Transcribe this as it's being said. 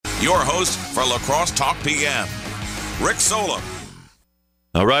Your host for La Crosse Talk PM, Rick Solem.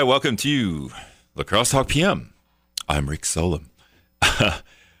 All right, welcome to La Crosse Talk PM. I'm Rick Solem. I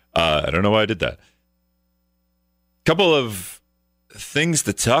don't know why I did that. Couple of things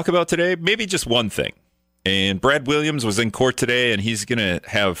to talk about today, maybe just one thing. And Brad Williams was in court today, and he's going to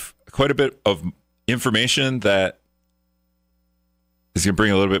have quite a bit of information that is going to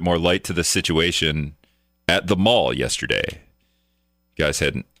bring a little bit more light to the situation at the mall yesterday. You guys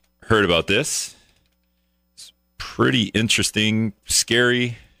hadn't heard about this. It's pretty interesting,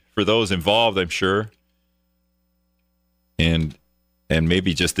 scary for those involved, I'm sure. And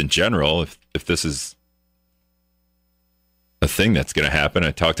maybe just in general, if this is a thing that's going to happen.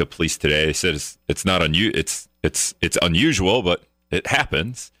 I talked to police today. They said it's not it's unusual, but it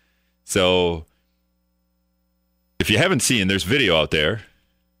happens. So if you haven't seen, there's video out there,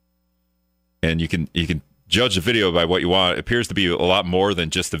 and you can judge the video by what you want. It appears to be a lot more than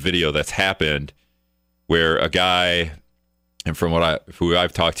just a video that's happened, where a guy, and from who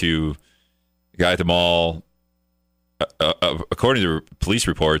I've talked to, a guy at the mall, according to police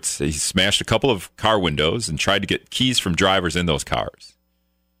reports, he smashed a couple of car windows and tried to get keys from drivers in those cars.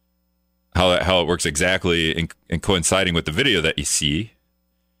 How it works exactly in coinciding with the video that you see,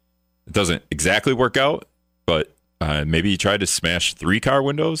 it doesn't exactly work out, but maybe he tried to smash 3 car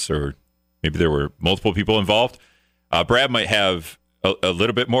windows, or maybe there were multiple people involved. Brad might have a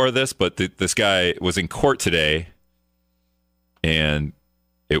little bit more of this, but this guy was in court today, and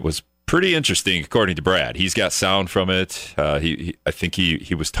it was pretty interesting, according to Brad. He's got sound from it. I think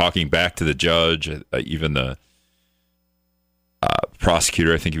he was talking back to the judge, even the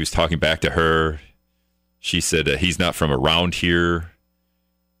prosecutor. I think he was talking back to her. She said he's not from around here.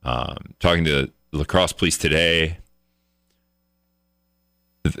 Talking to La Crosse police today,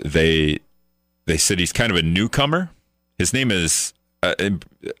 they said he's kind of a newcomer. His name is I don't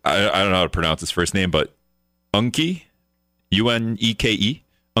know how to pronounce his first name, but Unke, Uneke.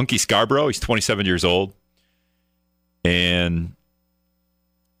 Unke Scarborough. He's 27 years old. And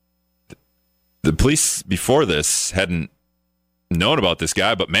the police before this hadn't known about this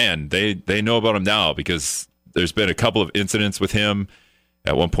guy, but man, they know about him now, because there's been a couple of incidents with him.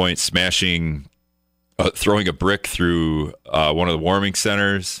 At one point, throwing a brick through one of the warming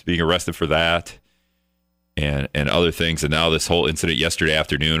centers, being arrested for that, and other things. And now this whole incident yesterday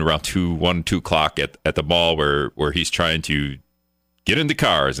afternoon around 2 o'clock at the mall, where he's trying to get into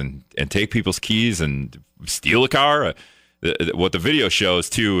cars and take people's keys and steal a car. What the video shows,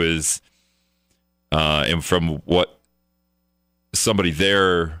 too, is, and from what somebody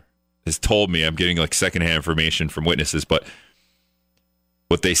there has told me, I'm getting like secondhand information from witnesses, but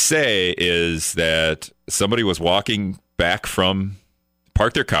what they say is that somebody was parked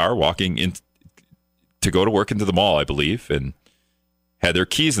their car, walking in to go to work into the mall, I believe, and had their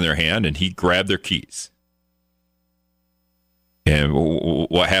keys in their hand, and he grabbed their keys. And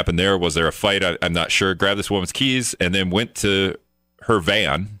what happened there? Was there a fight? I'm not sure. Grabbed this woman's keys and then went to her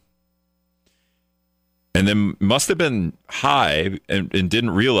van, and then must have been high and didn't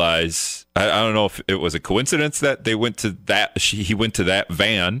realize. I don't know if it was a coincidence that they went to that. He went to that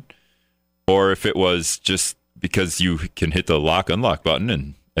van, or if it was just because you can hit the lock/unlock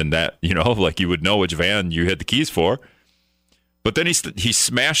button and that, like you would know which van you had the keys for. But then he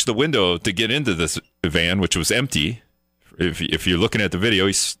smashed the window to get into this van, which was empty. If you're looking at the video,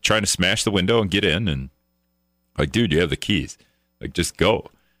 he's trying to smash the window and get in, and like, dude, you have the keys. Like, just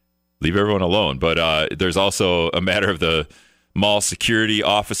go. Leave everyone alone. But there's also a matter of the mall security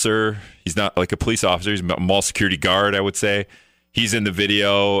officer. He's not like a police officer. He's a mall security guard, I would say. He's in the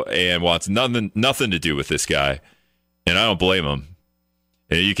video and wants nothing to do with this guy. And I don't blame him.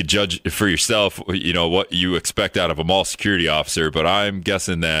 And you could judge for yourself, what you expect out of a mall security officer. But I'm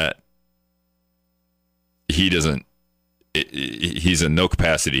guessing that he doesn't. He's in no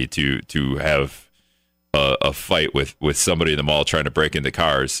capacity to have a fight with somebody in the mall trying to break into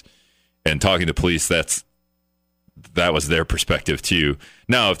cars. And talking to police, that was their perspective too.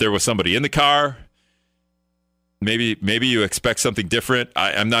 Now, if there was somebody in the car, maybe you expect something different.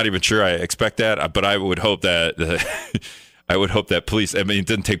 I'm not even sure I expect that, but I would hope that police. I mean, it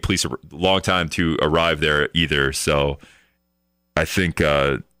didn't take police a long time to arrive there either. So I think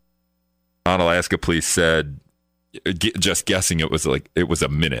Onalaska police said, just guessing, it was a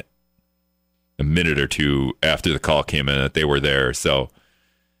minute or two after the call came in that they were there. So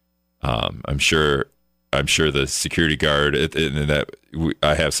I'm sure the security guard, and that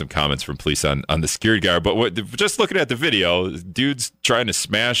I have some comments from police on the security guard. But just looking at the video, dude's trying to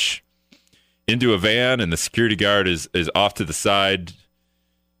smash into a van, and the security guard is off to the side,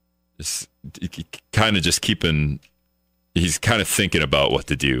 kind of just keeping he's kind of thinking about what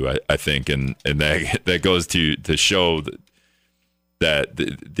to do, I think, and that goes to show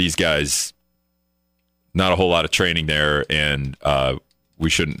that these guys, not a whole lot of training there, and we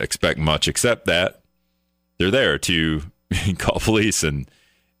shouldn't expect much except that they're there to call police and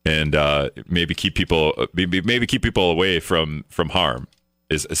maybe keep people away from harm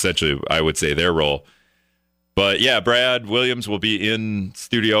is essentially, I would say, their role. But yeah, Brad Williams will be in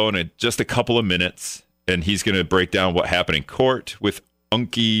studio in just a couple of minutes, and he's going to break down what happened in court with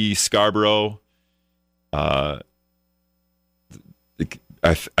Unky Scarborough.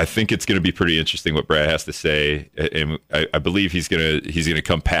 I think it's going to be pretty interesting what Brad has to say, and I believe he's going to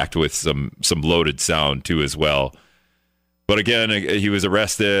come packed with some loaded sound too as well. But again, he was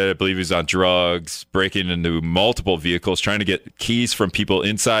arrested. I believe he was on drugs, breaking into multiple vehicles, trying to get keys from people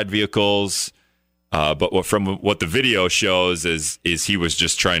inside vehicles. But from what the video shows is he was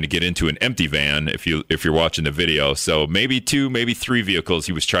just trying to get into an empty van. If you're watching the video, so maybe 2, maybe 3 vehicles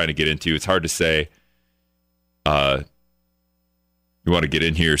he was trying to get into. It's hard to say. You want to get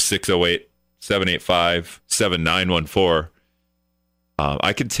in here, 608-785-7914.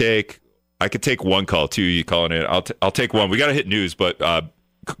 I could take one call too. You calling it? I'll take one. We got to hit news, but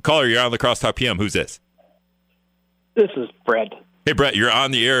caller, you're on La Crosse Talk PM. Who's this? This is Brett. Hey Brett, you're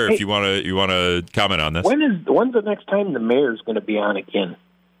on the air. Hey, if you want to comment on this. When's the next time the mayor's going to be on again?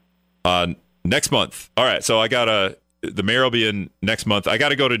 Next month. All right. So the mayor will be in next month. I got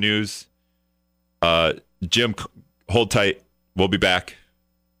to go to news. Jim, hold tight. We'll be back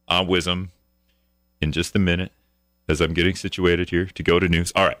on WISM in just a minute as I'm getting situated here to go to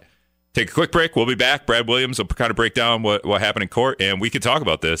news. All right. Take a quick break. We'll be back. Brad Williams will kind of break down what happened in court, and we can talk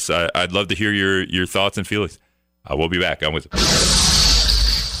about this. I'd love to hear your thoughts and feelings. We'll be back on WISM.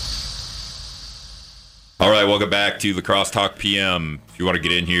 All right. Welcome back to La Crosse Talk PM. If you want to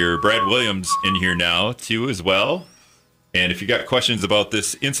get in here, Brad Williams in here now, too, as well. And if you got questions about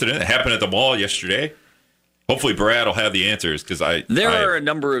this incident that happened at the mall yesterday, hopefully Brad will have the answers, because there are a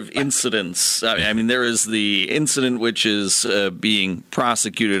number of incidents. I mean, there is the incident which is being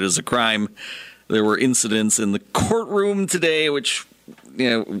prosecuted as a crime. There were incidents in the courtroom today, which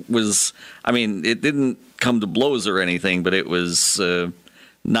was, I mean, it didn't come to blows or anything, but it was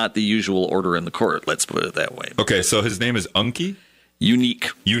not the usual order in the court. Let's put it that way. Okay, so his name is Unky? Unique.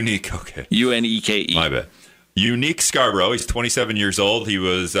 Okay. Uneke. My bad. Unique Scarborough. He's 27 years old. He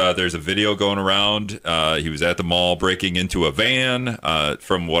was. There's a video going around. He was at the mall breaking into a van.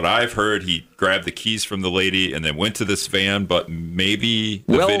 From what I've heard, he grabbed the keys from the lady and then went to this van. But maybe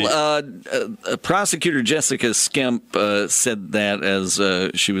prosecutor Jessica Skemp said that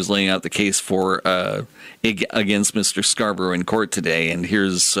as she was laying out the case for against Mr. Scarborough in court today. And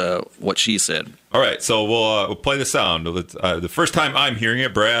here's what she said. All right, so we'll play the sound. The first time I'm hearing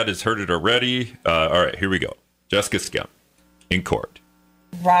it, Brad has heard it already. All right, here we go. Jessica Skemp in court.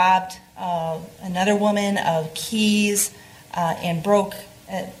 Robbed another woman of keys and broke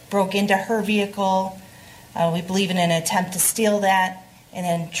into her vehicle. We believe in an attempt to steal that, and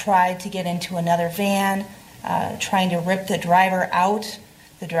then tried to get into another van, trying to rip the driver out.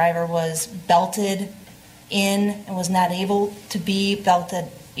 The driver was belted in and was not able to be belted,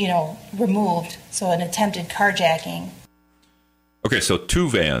 removed. So an attempted carjacking. Okay, so 2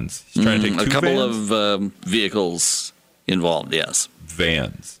 vans. He's trying to take 2 vans? A couple vans? of vehicles involved, yes.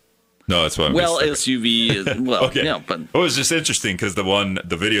 Vans. No, that's what I'm SUV, well, okay. Yeah, but it was just interesting because the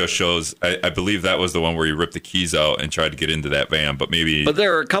video shows, I believe that was the one where he ripped the keys out and tried to get into that van, but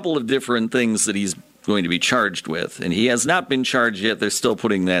there are a couple of different things that he's going to be charged with, and he has not been charged yet. They're still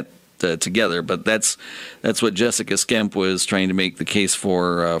putting that together, but that's what Jessica Skemp was trying to make the case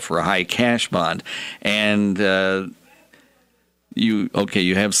for a high cash bond. And you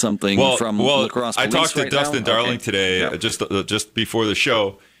have something from La Crosse Police. I talked to right Dustin now? Darling today, yeah. just before the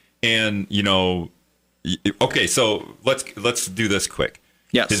show, and okay, so let's do this quick.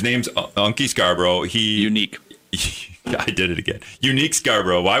 Yes, his name's Unky Scarborough. Unique. I did it again. Unique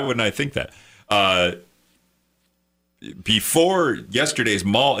Scarborough. Why wouldn't I think that? Before yesterday's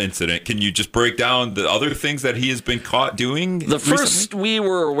mall incident, can you just break down the other things that he has been caught doing? The first we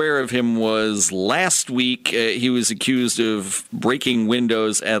were aware of him was last week. He was accused of breaking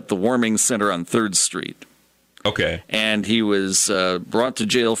windows at the Warming Center on 3rd Street. Okay. And he was brought to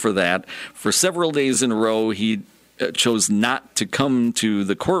jail for that. For several days in a row, he chose not to come to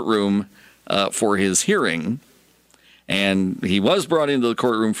the courtroom for his hearing. And he was brought into the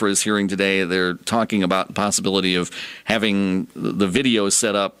courtroom for his hearing today. They're talking about the possibility of having the video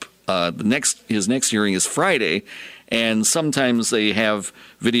set up his next hearing is Friday, and sometimes they have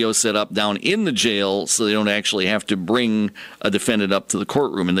video set up down in the jail so they don't actually have to bring a defendant up to the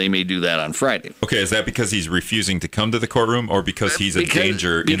courtroom, and they may do that on Friday. Okay, is that because he's refusing to come to the courtroom, or because he's a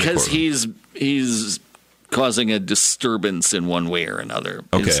danger in the courtroom? Because he's causing a disturbance in one way or another.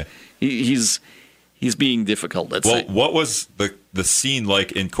 Okay. He's being difficult, let's say. Well, what was the scene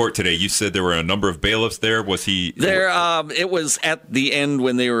like in court today? You said there were a number of bailiffs there. Was he there? It was at the end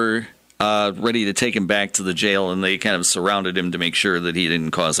when they were ready to take him back to the jail, and they kind of surrounded him to make sure that he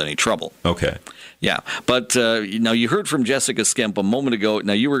didn't cause any trouble. Okay. Yeah, but now you heard from Jessica Skemp a moment ago.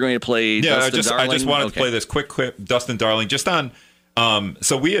 Now you were going to play Dustin Darling. I just wanted to play this quick clip, Dustin Darling, just on.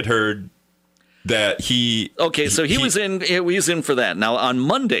 So we had heard that he. Okay, so he was in. He was in for that. Now on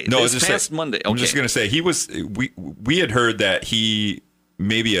Monday, Monday. Okay. I'm just going to say he was. We had heard that he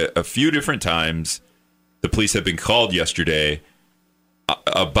maybe a few different times the police had been called yesterday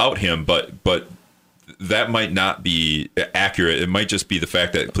about him, but that might not be accurate. It might just be the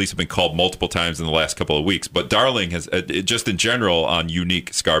fact that police have been called multiple times in the last couple of weeks. But Darling has, just in general on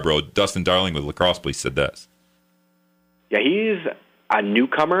Unique Scarborough, Dustin Darling with La Crosse Police said this. Yeah, he's a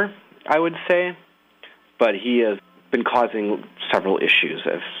newcomer, I would say, but he has been causing several issues,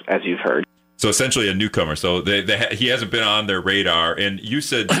 as you've heard. So essentially a newcomer. So he hasn't been on their radar. And you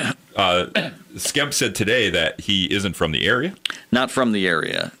said, Skemp said today that he isn't from the area? Not from the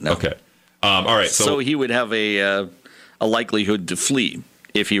area, no. Okay. All right. So he would have a likelihood to flee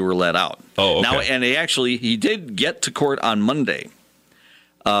if he were let out. Oh, okay. Now, and he did get to court on Monday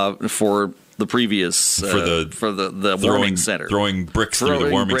for the previous for the warming center, throwing bricks through the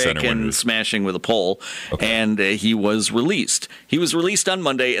warming center and smashing with a pole. Okay. And he was released. He was released on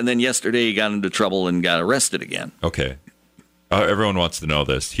Monday, and then yesterday he got into trouble and got arrested again. Okay. Everyone wants to know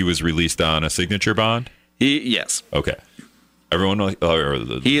this. He was released on a signature bond? Yes. Okay. Everyone,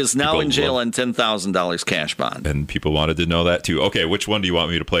 he is now in jail on $10,000 cash bond, and people wanted to know that too. Okay, which one do you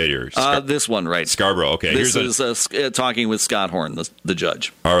want me to play here? This one, right? Scarborough. Okay, this is talking with Scott Horn, the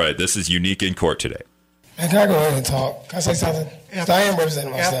judge. All right, this is Unique in court today. Can I go ahead and talk? Can I say something? I am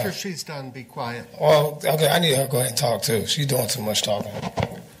representing myself. After she's done, be quiet. Well, okay, I need her to go ahead and talk too. She's doing too much talking.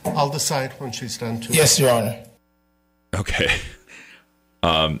 I'll decide when she's done too. Yes, Your Honor. Okay.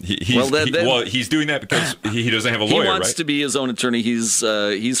 He's doing that because he doesn't have a lawyer. He wants to be his own attorney.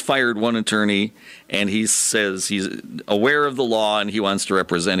 He's fired one attorney, and he says he's aware of the law and he wants to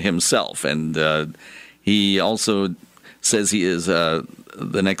represent himself. And he also says he is the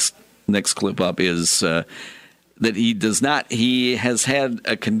next clip up is that he does not. He has had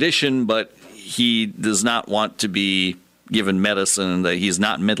a condition, but he does not want to be given medicine. That he's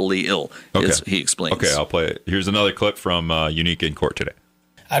not mentally ill. Okay. He explains. Okay, I'll play it. Here's another clip from Unique in court today.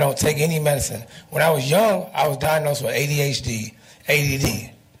 I don't take any medicine. When I was young, I was diagnosed with ADHD,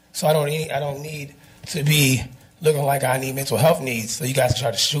 ADD. So I don't need to be looking like I need mental health needs. So you guys try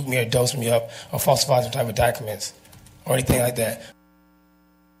to shoot me or dose me up or falsify some type of documents or anything like that.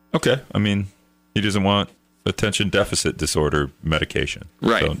 Okay, I mean, he doesn't want attention deficit disorder medication.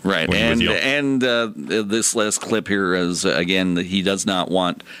 Right, so right. And this last clip here is, again, that he does not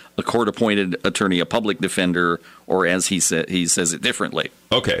want a court-appointed attorney, a public defender, or as he says it differently.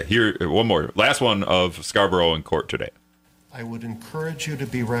 Okay, here, one more. Last one of Scarborough in court today. I would encourage you to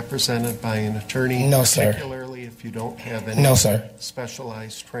be represented by an attorney, no, sir. Particularly if you don't have any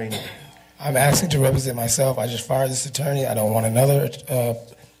specialized training. I'm asking to represent myself. I just fired this attorney. I don't want another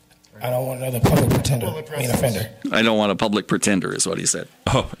public pretender, offender. I don't want a public pretender, is what he said.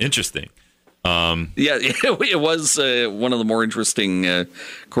 Oh, interesting. Yeah, it was one of the more interesting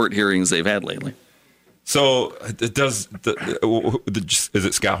court hearings they've had lately. So, is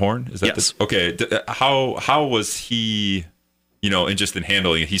it Scott Horn? Is that yes. Okay. How was he? Just in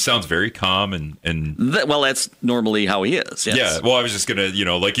handling it, he sounds very calm and well, that's normally how he is. Yes. Yeah. Well, I was just gonna,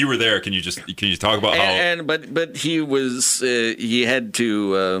 like you were there. Can you talk about how? But he was he had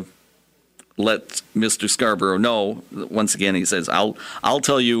to let Mr. Scarborough know. Once again, he says, "I'll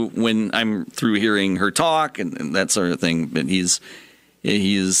tell you when I'm through hearing her talk and that sort of thing." But he's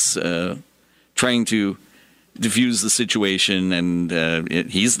trying to diffuse the situation,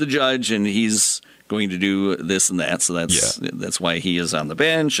 and he's the judge, and he's going to do this and that. So that's why he is on the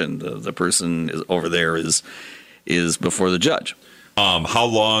bench, and the person over there is before the judge. How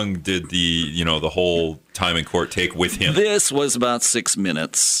long did the whole time in court take with him? This was about 6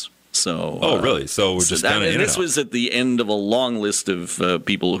 minutes. So, really? So we're just kind of this was at the end of a long list of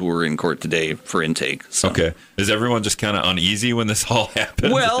people who were in court today for intake. So. Okay. Is everyone just kind of uneasy when this all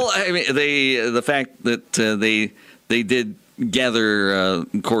happened? Well, I mean, the fact that they did gather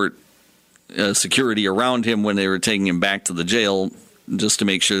court security around him when they were taking him back to the jail just to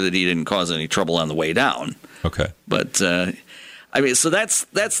make sure that he didn't cause any trouble on the way down. Okay. But so that's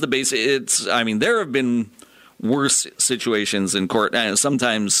the basic. There have been worse situations in court.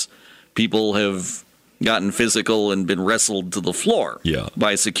 Sometimes people have gotten physical and been wrestled to the floor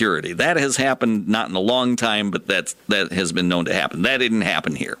by security. That has happened not in a long time, but that has been known to happen. That didn't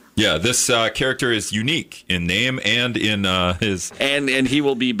happen here. Yeah, this character is unique in name and in his... And he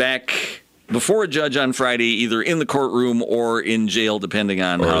will be back before a judge on Friday, either in the courtroom or in jail, depending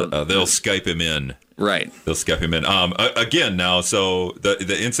on how... they'll Skype him in. Right. They'll Skype him in. Again, now, so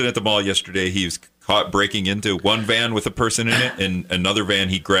the incident at the mall yesterday, he was caught breaking into one van with a person in it, and another van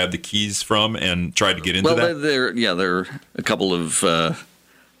he grabbed the keys from and tried to get into that? There are a couple of...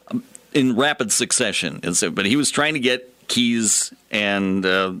 in rapid succession. But he was trying to get keys, and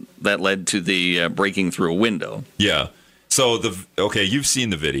that led to the breaking through a window. Yeah. So, you've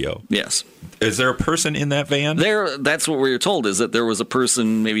seen the video. Yes. Is there a person in that van? That's what we were told, is that there was a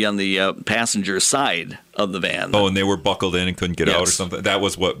person maybe on the passenger side of the van. Oh, and they were buckled in and couldn't get out or something? That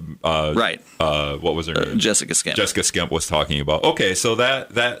was what... right. What was her name? Jessica Skemp. Jessica Skemp was talking about. Okay, so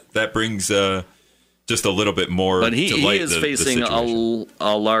that brings just a little bit more but he to light is the facing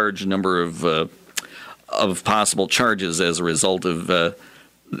a large number of possible charges as a result of...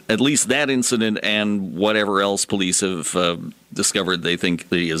 at least that incident and whatever else police have discovered they think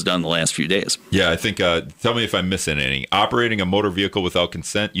that he has done the last few days. Yeah, I think, tell me if I'm missing anything. Operating a motor vehicle without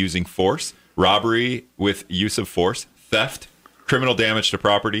consent using force, robbery with use of force, theft, criminal damage to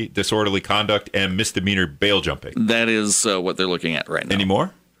property, disorderly conduct, and misdemeanor bail jumping. That is what they're looking at right now. Any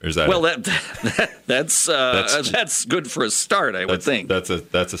more? Or is that well, that's good for a start, I would think. That's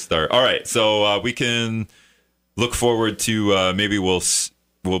a start. All right, so we can look forward to maybe we'll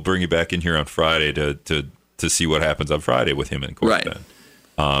bring you back in here on Friday to see what happens on Friday with him in court. Right. Then.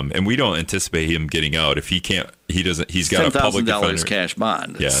 And we don't anticipate him getting out if he can't. He doesn't. He's got a public defender. $10,000 cash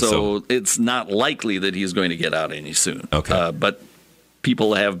bond. Yeah, so it's not likely that he's going to get out any soon. Okay. But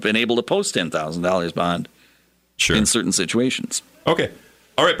people have been able to post $10,000 bond in certain situations. Okay.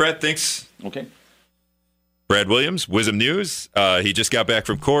 All right, Brad. Thanks. Okay. Brad Williams, Wisdom News. He just got back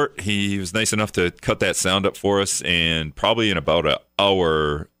from court. He was nice enough to cut that sound up for us, and probably in about an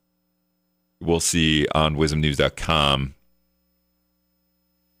hour, we'll see on wisdomnews.com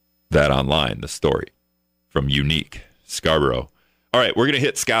that online, the story from Unique Scarborough. All right, we're going to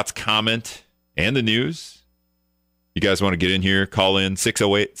hit Scott's comment and the news. You guys want to get in here, call in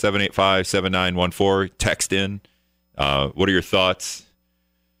 608-785-7914, text in. What are your thoughts?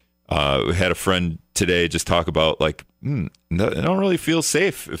 We had a friend today just talk about I don't really feel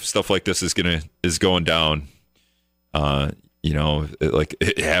safe if stuff like this is going down.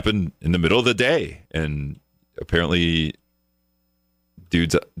 It happened in the middle of the day, and apparently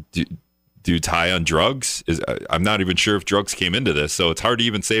dude's high on drugs. I'm not even sure if drugs came into this, so it's hard to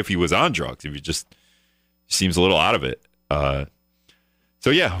even say if he was on drugs. If he just seems a little out of it. So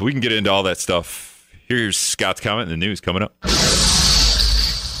yeah, we can get into all that stuff. Here's Scott's comment in the news coming up.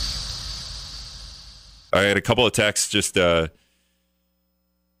 I had a couple of texts just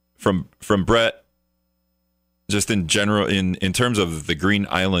from Brett, just in general, in terms of the Green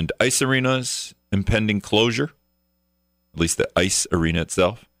Island Ice Arena's impending closure, at least the ice arena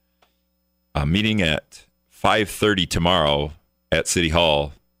itself. A meeting at 5:30 tomorrow at City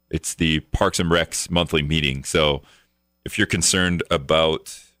Hall. It's the Parks and Rec's monthly meeting. So if you're concerned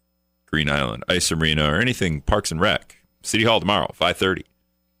about Green Island Ice Arena or anything Parks and Rec, City Hall tomorrow, 5:30.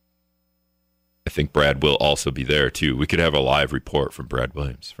 I think Brad will also be there, too. We could have a live report from Brad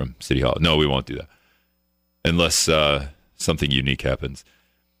Williams from City Hall. No, we won't do that. Unless something unique happens.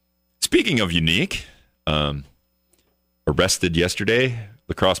 Speaking of unique, arrested yesterday.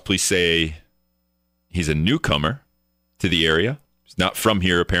 La Crosse police say he's a newcomer to the area. He's not from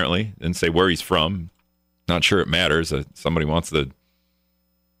here, apparently. Didn't say where he's from. Not sure it matters. Somebody wants to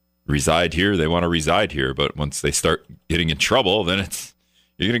reside here. They want to reside here. But once they start getting in trouble, then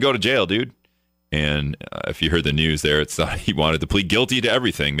you're going to go to jail, dude. And if you heard the news there, it's he wanted to plead guilty to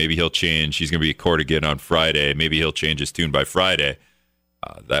everything. Maybe he'll change. He's going to be in court again on Friday. Maybe he'll change his tune by Friday.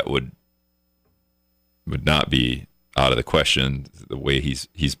 That would not be out of the question, the way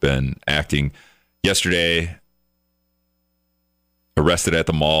he's been acting. Yesterday, arrested at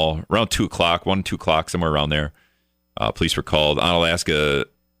the mall around 2 o'clock, 2 o'clock, somewhere around there. Police were called. Onalaska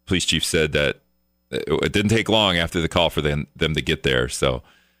police chief said that it didn't take long after the call for them to get there. So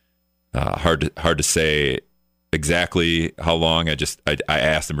hard to say exactly how long. I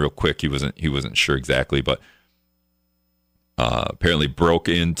asked him real quick. He wasn't sure exactly, but apparently broke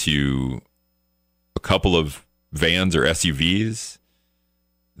into a couple of vans or SUVs.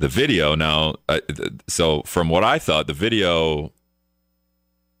 The video now, so from what I thought, the video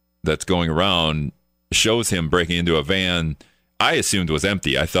that's going around shows him breaking into a van I assumed was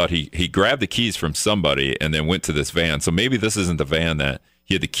empty. I thought he grabbed the keys from somebody and then went to this van. So maybe this isn't the van that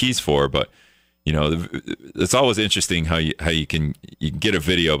he had the keys for, but you know, it's always interesting how you can get a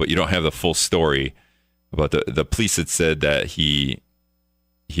video, but you don't have the full story. But the police had said that he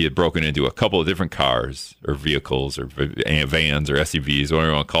had broken into a couple of different cars or vehicles or vans or SUVs, whatever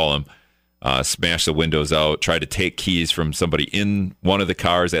you want to call them, smashed the windows out, tried to take keys from somebody in one of the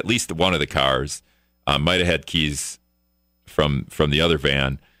cars, at least one of the cars, might have had keys from the other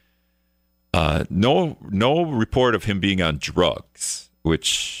van. No report of him being on drugs,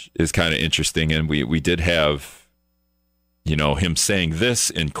 which is kind of interesting. And we did have, him saying this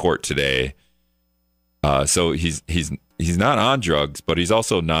in court today. So he's not on drugs, but he's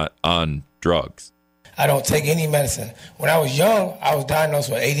also not on drugs. I don't take any medicine. When I was young, I was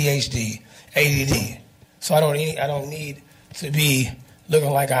diagnosed with ADHD, ADD. So I don't need to be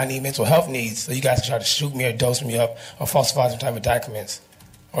looking like I need mental health needs. So you guys can try to shoot me or dose me up or falsify some type of documents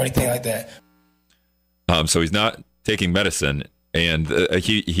or anything like that. So he's not taking medicine, and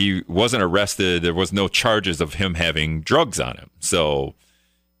he wasn't arrested. There was no charges of him having drugs on him. So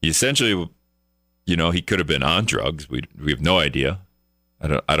he essentially, he could have been on drugs. We have no idea.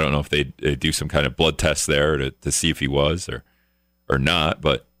 I don't know if they do some kind of blood test there to see if he was or not.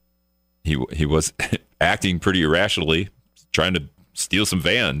 But he was acting pretty irrationally, trying to steal some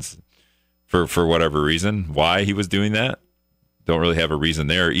vans for whatever reason. Why he was doing that, don't really have a reason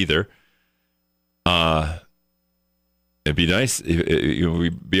there either. It'd be nice.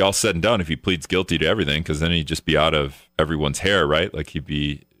 We'd be all said and done if he pleads guilty to everything, because then he'd just be out of everyone's hair, right? Like he'd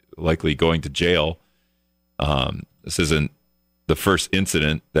be likely going to jail. This isn't the first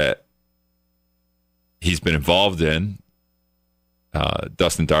incident that he's been involved in.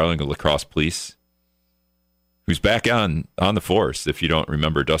 Dustin Darling of La Crosse Police, who's back on the force. If you don't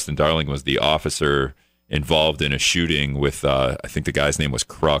remember, Dustin Darling was the officer involved in a shooting with, I think the guy's name was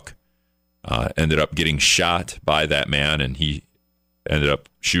Kruk. Ended up getting shot by that man, and he ended up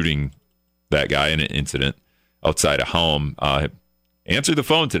shooting that guy in an incident outside a home. Answered the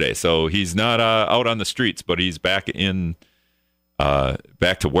phone today, so he's not out on the streets, but he's back to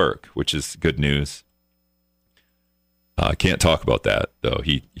work, which is good news. I can't talk about that, though.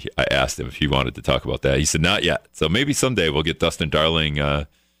 I asked him if he wanted to talk about that. He said not yet. So maybe someday we'll get Dustin Darling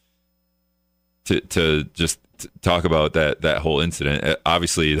to just talk about that whole incident.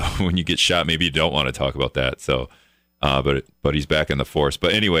 Obviously, when you get shot, maybe you don't want to talk about that. So, but he's back in the force.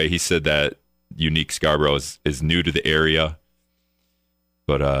 But anyway, he said that Unique Scarborough is new to the area,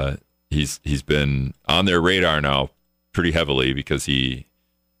 but he's been on their radar now pretty heavily because he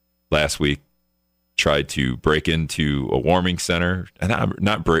last week tried to break into a warming center, and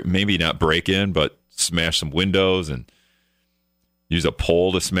maybe not break in, but smash some windows and use a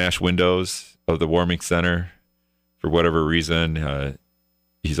pole to smash windows of the warming center for whatever reason.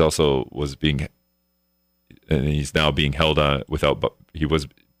 He's also he's now being held on without.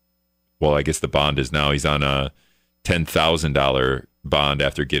 I guess the bond is now he's on a $10,000 bond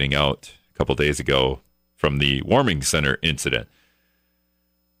after getting out a couple days ago from the warming center incident.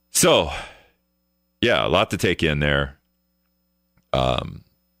 So, yeah, a lot to take in there.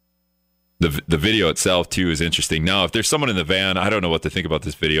 The video itself, too, is interesting. Now, if there's someone in the van, I don't know what to think about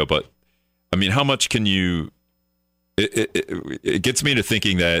this video, but, I mean, how much can you... It gets me to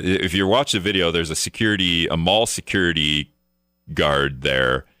thinking that if you watch the video, there's a mall security guard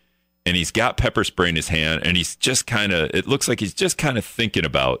there, and he's got pepper spray in his hand, and he's just it looks like he's just kind of thinking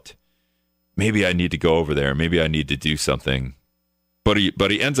about, maybe I need to go over there, maybe I need to do something. But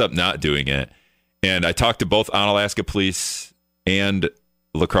he ends up not doing it. And I talked to both Onalaska Police and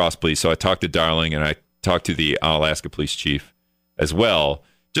La Crosse Police. So I talked to Darling and I talked to the Onalaska Police Chief as well,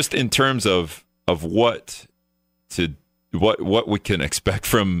 just in terms of what we can expect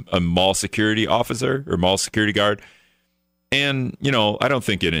from a mall security officer or mall security guard. And, I don't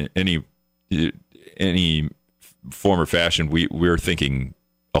think in any form or fashion we're thinking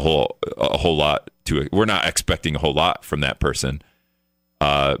a whole lot to it. We're not expecting a whole lot from that person.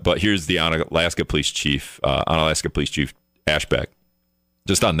 But here's the Onalaska Police Chief Ashbeck,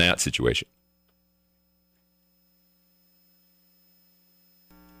 just on that situation.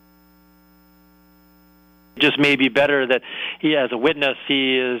 Just maybe better that he, as a witness,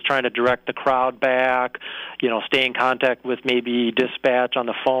 he is trying to direct the crowd back, stay in contact with maybe dispatch on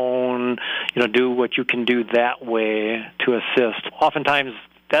the phone, do what you can do that way to assist. Oftentimes,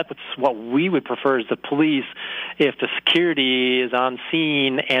 that's what we would prefer as the police, if the security is on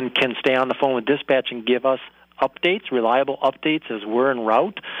scene and can stay on the phone with dispatch and give us updates, reliable updates as we're en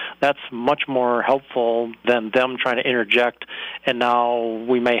route, that's much more helpful than them trying to interject, and now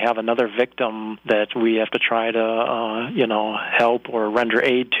we may have another victim that we have to try to, help or render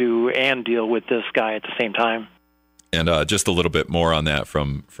aid to and deal with this guy at the same time. And just a little bit more on that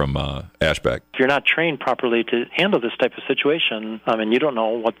from Ashbeck. If you're not trained properly to handle this type of situation, you don't know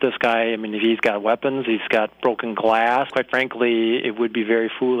what this guy, if he's got weapons, he's got broken glass. Quite frankly, it would be very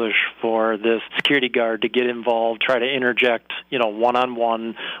foolish for this security guard to get involved, try to interject,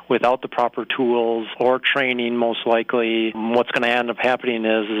 one-on-one without the proper tools or training, most likely. What's going to end up happening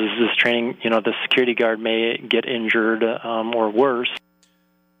is this training, the security guard may get injured or worse.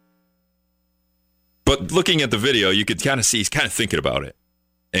 But looking at the video, you could kind of see he's kind of thinking about it,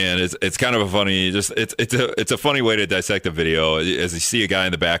 and it's kind of a funny, it's a funny way to dissect the video. As you see a guy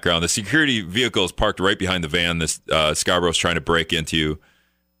in the background, the security vehicle is parked right behind the van this Scarborough's trying to break into,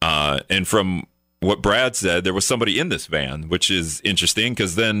 and from what Brad said, there was somebody in this van, which is interesting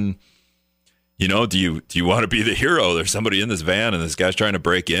because then, do you want to be the hero? There's somebody in this van, and this guy's trying to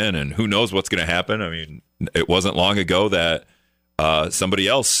break in, and who knows what's going to happen? It wasn't long ago that. Somebody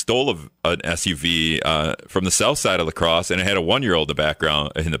else stole an SUV from the south side of La Crosse, and it had a 1-year-old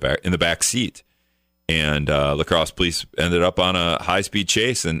in the back seat. And La Crosse police ended up on a high-speed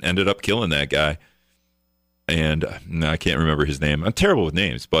chase and ended up killing that guy. And I can't remember his name. I'm terrible with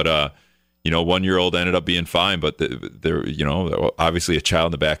names, but 1-year-old ended up being fine. But there, obviously a child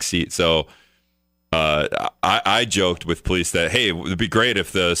in the back seat. So. I joked with police that, hey, it would be great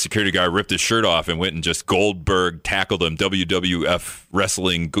if the security guard ripped his shirt off and went and just Goldberg tackled him, WWF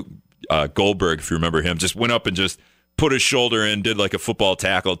wrestling Goldberg, if you remember him, just went up and just put his shoulder in, did like a football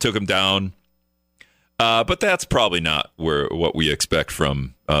tackle, took him down. But that's probably not what we expect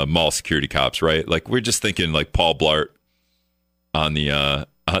from mall security cops, right? Like we're just thinking like Paul Blart on the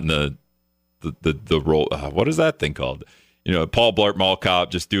role. What is that thing called? Paul Blart mall cop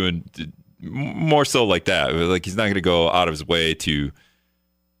just doing. More so like that. Like he's not going to go out of his way to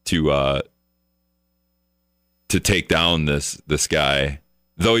take down this guy.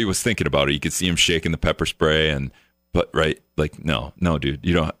 Though he was thinking about it, you could see him shaking the pepper spray but right, like no, dude,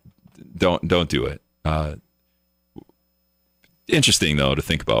 you don't do it. Interesting though to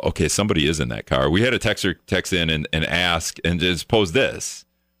think about. Okay, somebody is in that car. We had a texter text in and ask and just pose this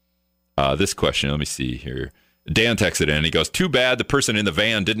question. Let me see here. Dan texted in. He goes, too bad the person in the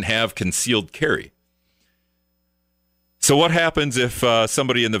van didn't have concealed carry. So what happens if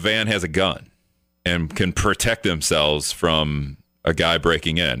somebody in the van has a gun and can protect themselves from a guy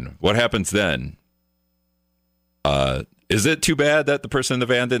breaking in? What happens then? Is it too bad that the person in the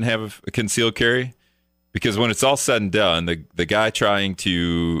van didn't have a concealed carry? Because when it's all said and done, the guy trying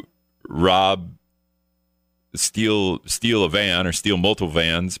to steal a van or steal multiple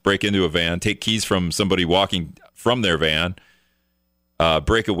vans, break into a van, take keys from somebody walking from their van,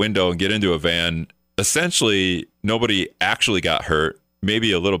 break a window and get into a van. Essentially, nobody actually got hurt.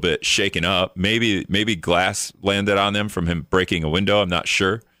 Maybe a little bit shaken up. Maybe glass landed on them from him breaking a window. I'm not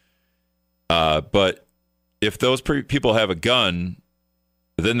sure. But if those people have a gun,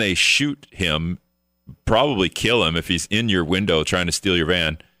 then they shoot him, probably kill him if he's in your window trying to steal your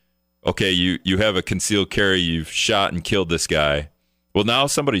van. Okay, you have a concealed carry, you've shot and killed this guy. Well, now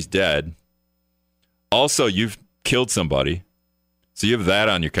somebody's dead. Also, you've killed somebody. So you have that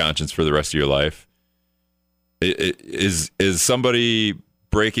on your conscience for the rest of your life. Is somebody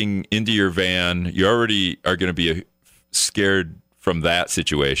breaking into your van? You already are going to be scared from that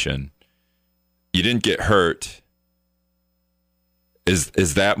situation. You didn't get hurt.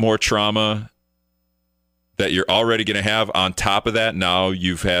 Is that more trauma that you're already going to have on top of that? Now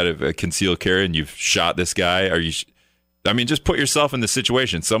you've had a concealed carry and you've shot this guy. Just put yourself in the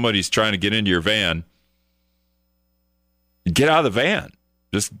situation. Somebody's trying to get into your van. Get out of the van.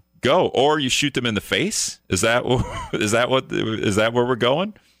 Just go. Or you shoot them in the face. Is that where we're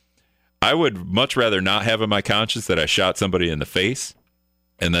going? I would much rather not have in my conscience that I shot somebody in the face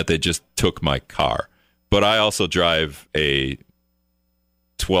and that they just took my car. But I also drive a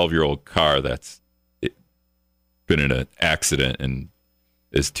 12-year-old car that's been in an accident and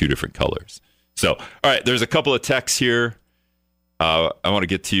is 2 different colors. So, all right, there's a couple of texts here I want to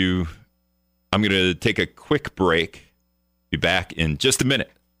get to. I'm going to take a quick break. Be back in just a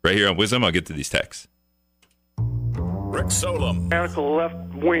minute. Right here on Wisdom, I'll get to these texts. Rick Solem. Radical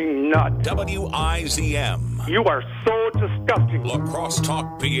left-wing nut. WIZM. You are so disgusting. La Crosse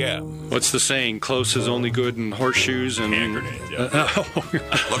Talk PM. What's the saying? Close is only good in horseshoes and hand grenades. Yeah.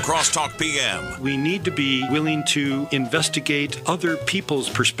 La Crosse Talk PM. We need to be willing to investigate other people's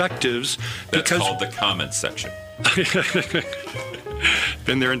perspectives. That's called the comments section.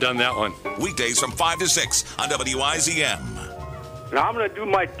 Been there and done that one. Weekdays from 5 to 6 on WIZM. And I'm going to do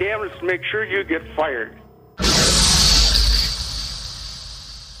my damnedest to make sure you get fired.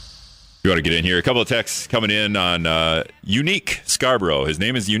 You want to get in here? A couple of texts coming in on Unique Scarborough. His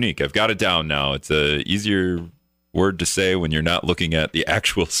name is Unique. I've got it down now. It's a easier word to say when you're not looking at the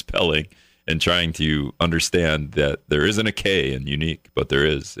actual spelling and trying to understand that there isn't a K in Unique, but there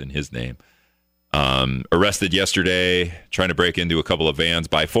is in his name. Arrested yesterday, trying to break into a couple of vans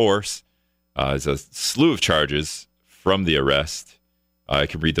by force. There's a slew of charges from the arrest. I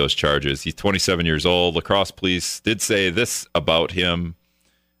can read those charges. He's 27 years old. La Crosse police did say this about him.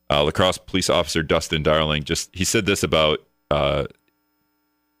 La Crosse police officer Dustin Darling, he said this about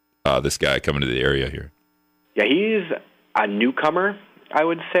this guy coming to the area here. Yeah, he's a newcomer, I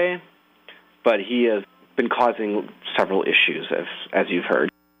would say, but he has been causing several issues, as you've heard.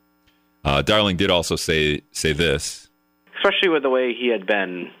 Darling did also say this. Especially with the way he had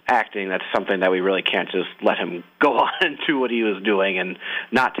been acting, that's something that we really can't just let him go on and do what he was doing and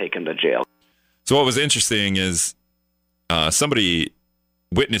not take him to jail. So what was interesting is somebody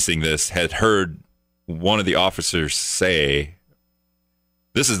witnessing this had heard one of the officers say,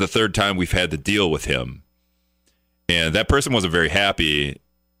 this is the third time we've had to deal with him. And that person wasn't very happy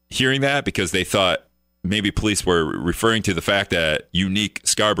hearing that because they thought maybe police were referring to the fact that Unique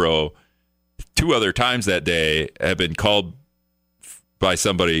Scarborough 2 other times that day had been called by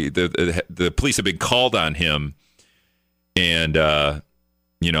somebody. The police have been called on him, and to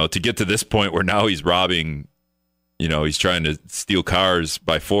get to this point where now he's robbing, he's trying to steal cars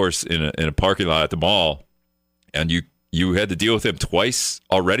by force in a parking lot at the mall, and you had to deal with him twice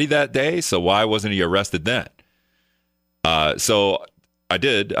already that day. So why wasn't he arrested then? So I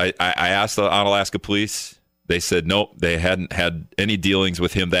did. I asked the Onalaska police. They said nope, they hadn't had any dealings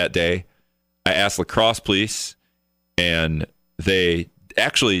with him that day. I asked La Crosse police, and they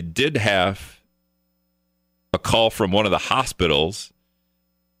actually did have a call from one of the hospitals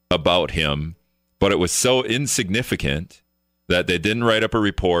about him, but it was so insignificant that they didn't write up a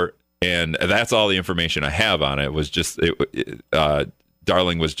report, and that's all the information I have on it. It was just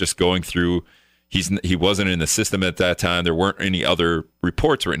Darling was just going through. He wasn't in the system at that time. There weren't any other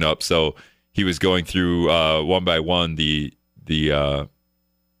reports written up, so he was going through one by one the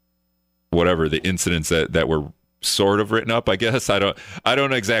incidents that were sort of written up, I guess. I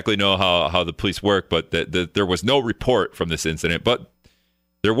don't exactly know how the police work, but there was no report from this incident. But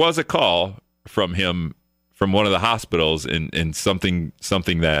there was a call from him from one of the hospitals in something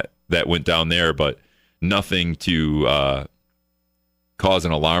that went down there, but nothing to cause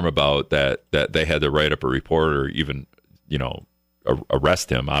an alarm about that they had to write up a report or even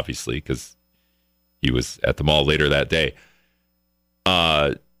arrest him, obviously, because he was at the mall later that day.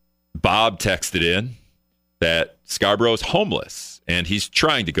 Bob texted in that Scarborough's homeless and he's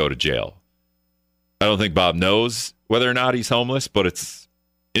trying to go to jail. I don't think Bob knows whether or not he's homeless, but it's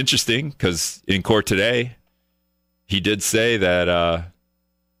interesting because in court today, he did say that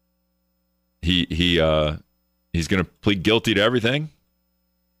he's going to plead guilty to everything,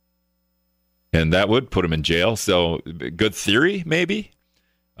 and that would put him in jail. So good theory, maybe.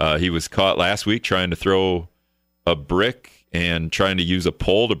 He was caught last week trying to throw a brick and trying to use a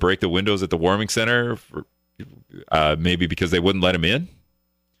pole to break the windows at the warming center, maybe because they wouldn't let him in.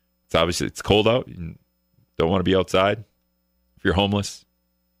 It's cold out. You don't want to be outside. If you're homeless,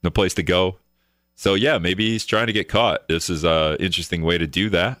 no place to go. So, yeah, maybe he's trying to get caught. This is an interesting way to do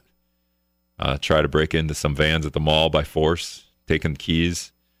that. Try to break into some vans at the mall by force, taking the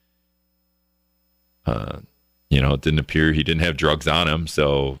keys. It didn't appear he didn't have drugs on him,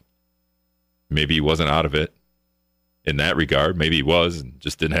 so maybe he wasn't out of it. In that regard, maybe he was and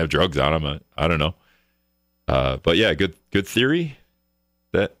just didn't have drugs on him. I don't know. But yeah, good theory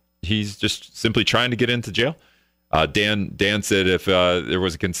that he's just simply trying to get into jail. Dan said if there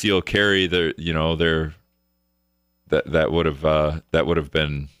was a concealed carry, that would have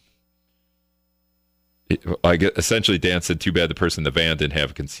been. Essentially, Dan said, "Too bad the person in the van didn't have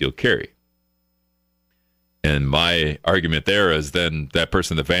a concealed carry." And my argument there is then that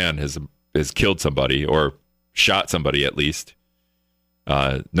person in the van has killed somebody or shot somebody at least.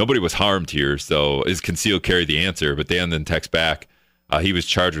 Nobody was harmed here, so is concealed carry the answer? But Dan then texts back, he was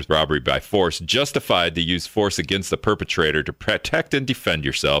charged with robbery by force, justified to use force against the perpetrator to protect and defend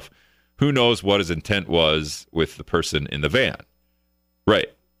yourself. who knows what his intent was with the person in the van. Right.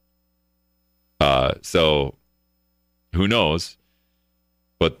 So who knows?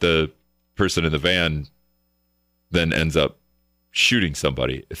 But the person in the van then ends up shooting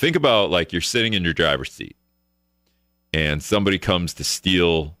somebody. Think about like you're sitting in your driver's seat and somebody comes up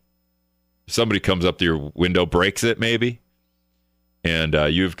to your window, breaks it maybe, and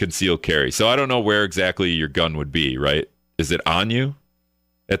you have concealed carry. So I don't know where exactly your gun would be, right? Is it on you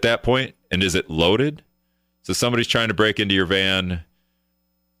at that point? And is it loaded? So somebody's trying to break into your van.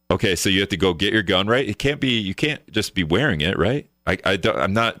 Okay, so you have to go get your gun, right? You can't just be wearing it, right?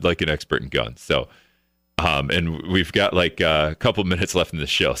 I'm not like an expert in guns. So, and we've got like a couple minutes left in the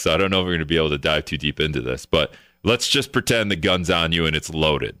show. So I don't know if we're going to be able to dive too deep into this, but let's just pretend the gun's on you and it's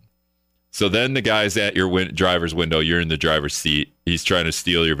loaded. So then the guy's at your driver's window. You're in the driver's seat. He's trying to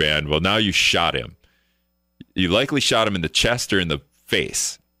steal your van. Well, now you shot him. You likely shot him in the chest or in the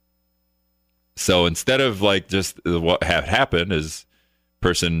face. So instead of like just what had happened is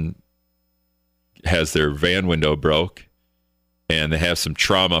person has their van window broke and they have some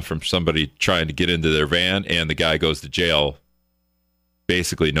trauma from somebody trying to get into their van and the guy goes to jail,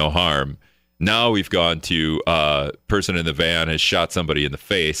 basically no harm. Now we've gone to person in the van has shot somebody in the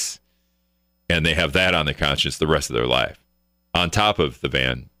face and they have that on their conscience the rest of their life. On top of the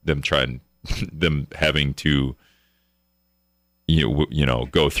van, them having to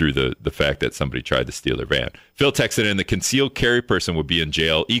go through the fact that somebody tried to steal their van. Phil texted in, the concealed carry person would be in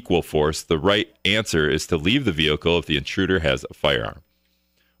jail, equal force. The right answer is to leave the vehicle if the intruder has a firearm.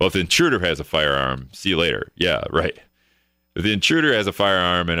 Well, if the intruder has a firearm, see you later. Yeah, right. If the intruder has a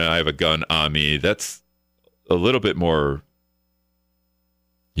firearm and I have a gun on me, that's a little bit more,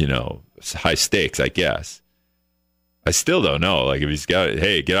 high stakes, I guess. I still don't know. Like if he's got,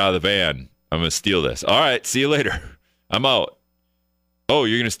 hey, get out of the van. I'm going to steal this. All right, see you later. I'm out. Oh,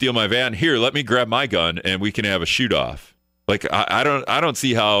 you're going to steal my van? Here, let me grab my gun and we can have a shoot off. Like I don't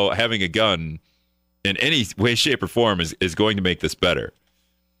see how having a gun in any way, shape, or form is going to make this better.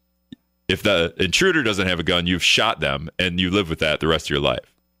 If the intruder doesn't have a gun, you've shot them and you live with that the rest of your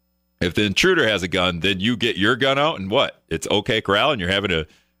life. If the intruder has a gun, then you get your gun out and what? It's OK Corral and you're having a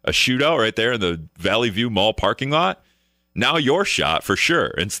shootout right there in the Valley View Mall parking lot. Now you're shot for sure,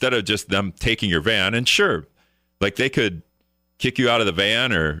 instead of just them taking your van. And sure, like they could kick you out of the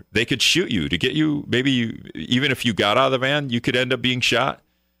van or they could shoot you to get you. Maybe even if you got out of the van, you could end up being shot.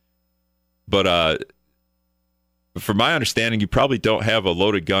 But from my understanding, you probably don't have a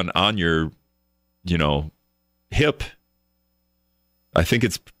loaded gun on your, hip. I think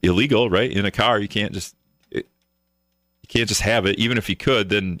it's illegal, right? In a car, you can't just have it. Even if you could,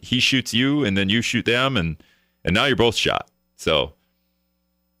 then he shoots you and then you shoot them and now you're both shot. So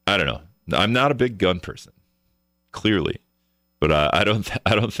I don't know. I'm not a big gun person, clearly. But I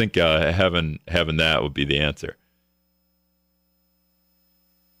don't think having that would be the answer.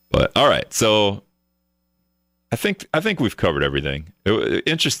 But all right, so I think we've covered everything.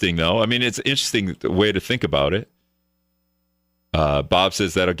 Interesting though. I mean, it's an interesting way to think about it. Bob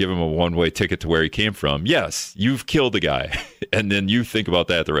says that'll give him a one-way ticket to where he came from. Yes, you've killed a guy, and then you think about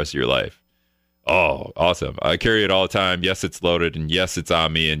that the rest of your life. Oh, awesome. I carry it all the time. Yes, it's loaded, and yes, it's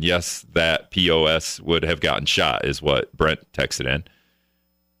on me, and yes, that POS would have gotten shot is what Brent texted in.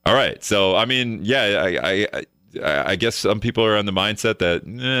 All right. So, I mean, yeah, I guess some people are on the mindset that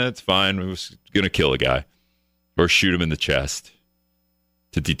it's fine. I was going to kill a guy or shoot him in the chest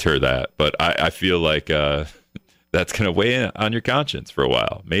to deter that. But I feel like that's going to weigh in on your conscience for a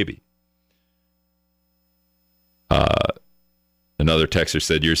while, maybe. Another texter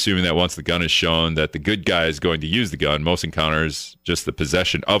said, you're assuming that once the gun is shown that the good guy is going to use the gun, most encounters, just the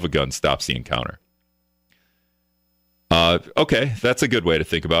possession of a gun stops the encounter. Okay, that's a good way to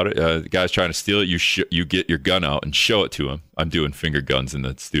think about it. The guy's trying to steal it. You get your gun out and show it to him. I'm doing finger guns in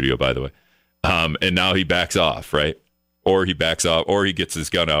the studio, by the way. And now he backs off, right? Or he backs off, or he gets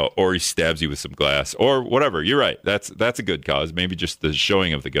his gun out, or he stabs you with some glass, or whatever. You're right. That's a good cause. Maybe just the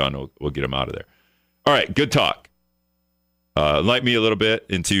showing of the gun will get him out of there. All right, good talk. Enlighten me a little bit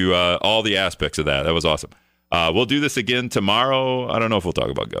into all the aspects of that. That was awesome. We'll do this again tomorrow. I don't know if we'll talk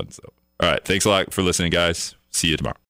about guns, though. All right, thanks a lot for listening, guys. See you tomorrow.